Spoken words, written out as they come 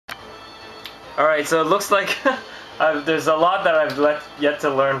Alright, so it looks like there's a lot that I've yet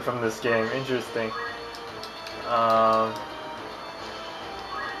to learn from this game. Interesting.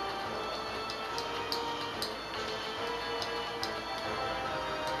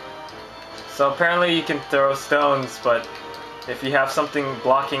 So apparently you can throw stones, but if you have something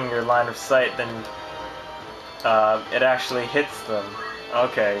blocking your line of sight, then it actually hits them.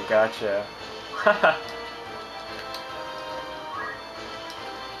 Okay, gotcha.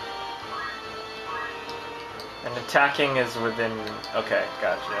 And attacking is within... Okay,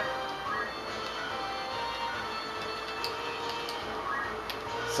 gotcha.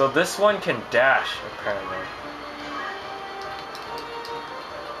 So this one can dash, apparently.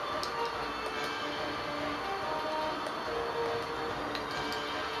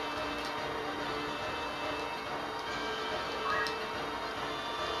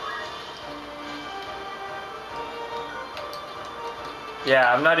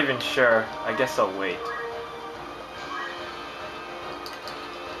 Yeah, I'm not even sure. I guess I'll wait.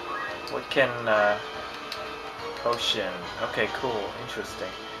 What can, Potion. Okay, cool. Interesting.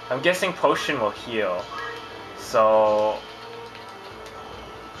 I'm guessing potion will heal. So...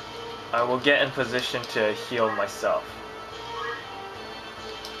 I will get in position to heal myself.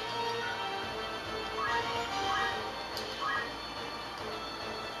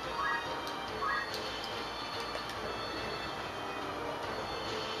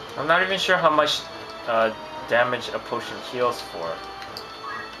 I'm not even sure how much damage a potion heals for.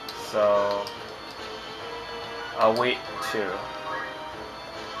 So... I'll wait too.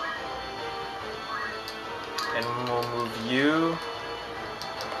 And we'll move you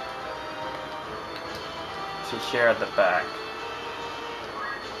to here at the back.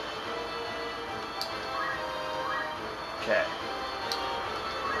 Okay.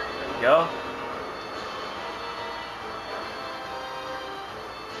 There we go.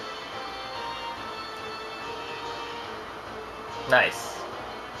 Nice.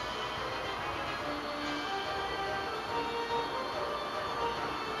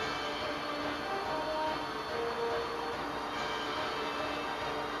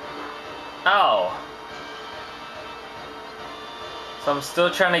 Ow! So I'm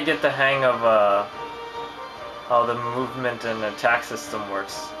still trying to get the hang of how the movement and attack system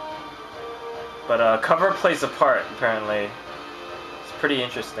works. But cover plays a part, apparently. It's pretty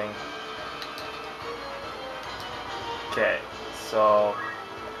interesting. Okay, so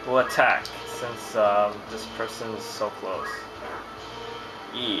we'll attack since this person is so close.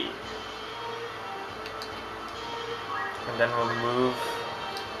 E. And then we'll move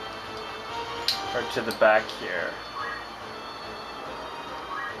her to the back here.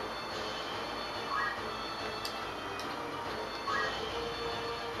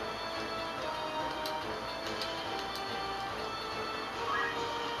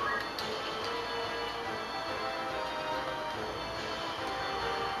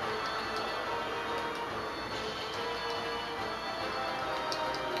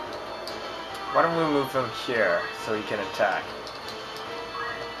 Why don't we move him here so he can attack?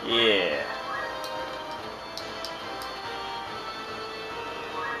 Yeah.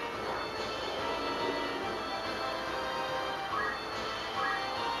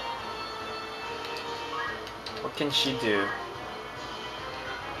 What can she do?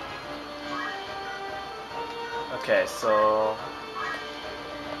 Okay, so...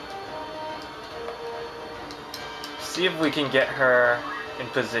 see if we can get her in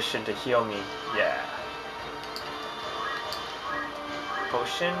position to heal me. Yeah.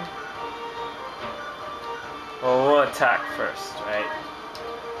 Potion? Well, we'll attack first, right?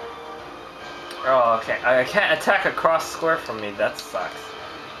 Oh, okay. I can't attack across square from me. That sucks.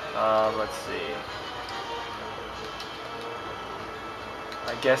 Let's see.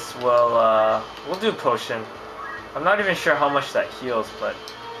 I guess we'll do potion. I'm not even sure how much that heals, but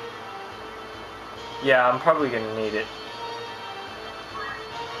yeah, I'm probably gonna need it.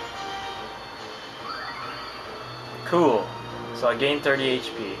 Cool. So I gained 30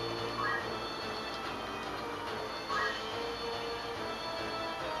 HP.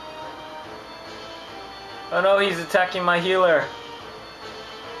 Oh no, he's attacking my healer.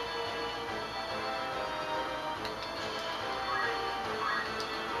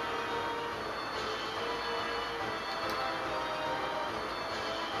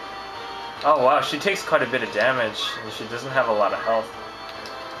 Oh wow, she takes quite a bit of damage, and she doesn't have a lot of health.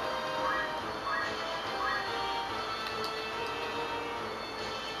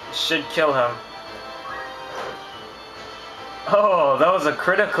 Should kill him. Oh, that was a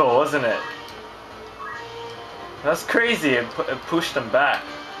critical, wasn't it? That's crazy, it pushed him back.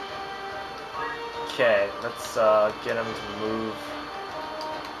 Okay, let's get him to move.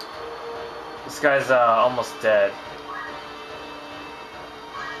 This guy's almost dead.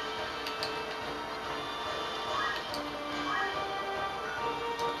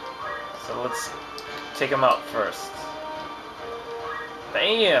 So let's take him out first.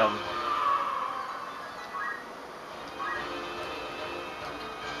 Bam!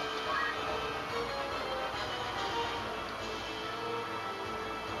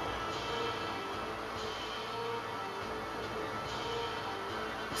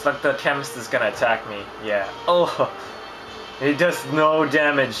 Looks like the chemist is gonna attack me. Yeah. Oh! He does no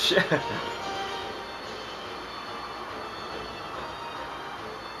damage.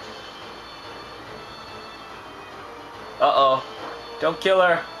 Uh-oh. Don't kill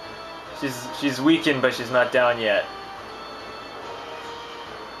her. She's weakened, but she's not down yet.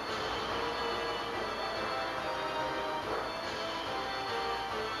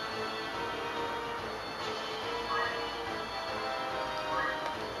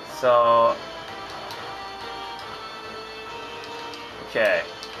 So... Okay.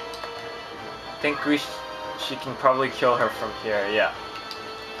 I think she can probably kill her from here, yeah.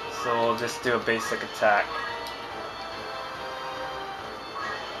 So we'll just do a basic attack.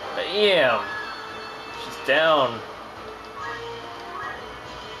 Bam! She's down.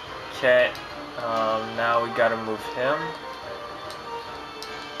 Okay. Now we gotta move him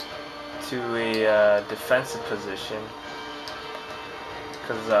to a defensive position.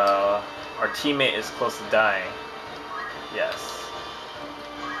 Because our teammate is close to dying. Yes.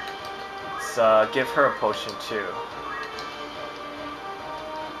 Let's give her a potion too.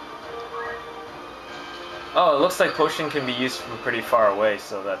 Oh, it looks like potion can be used from pretty far away,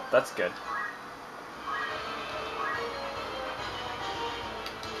 so that's good.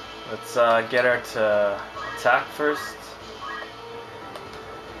 Let's get her to attack first.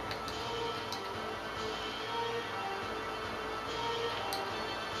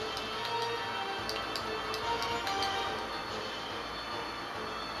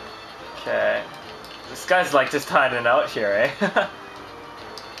 Okay. This guy's like just hiding out here, eh?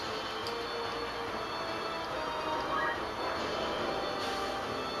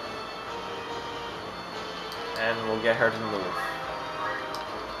 And we'll get her to move.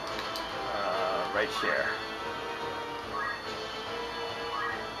 Right here.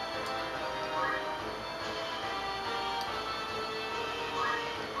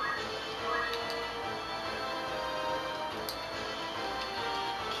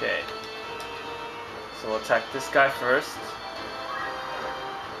 Okay. So we'll attack this guy first.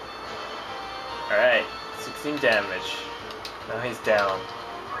 Alright, 16 damage. Now he's down.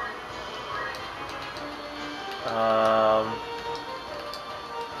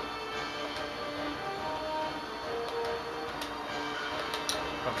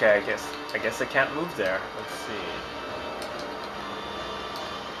 Okay, I guess I can't move there. Let's see.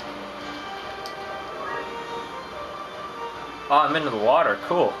 Oh, I'm into the water.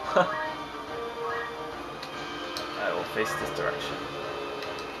 Cool. Alright, we'll face this direction.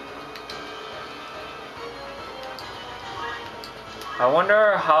 I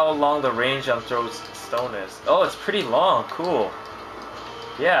wonder how long the range on throw stone is. Oh, it's pretty long. Cool.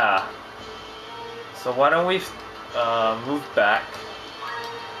 Yeah. So why don't we move back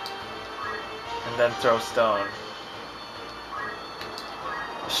and then throw stone.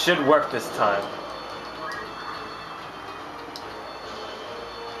 Should work this time.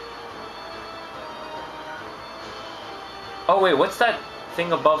 Oh wait, what's that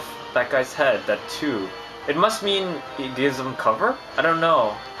thing above that guy's head? That 2. It must mean it gives him cover? I don't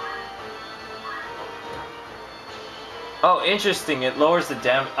know. Oh, interesting. It lowers the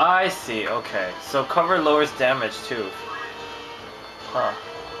damage. I see. Okay. So cover lowers damage too. Huh.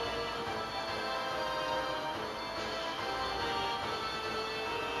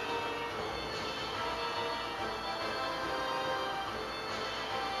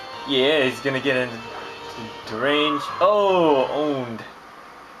 Yeah, he's gonna get into range. Oh, owned.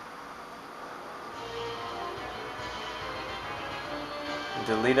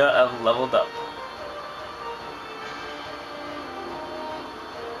 Delita leveled up.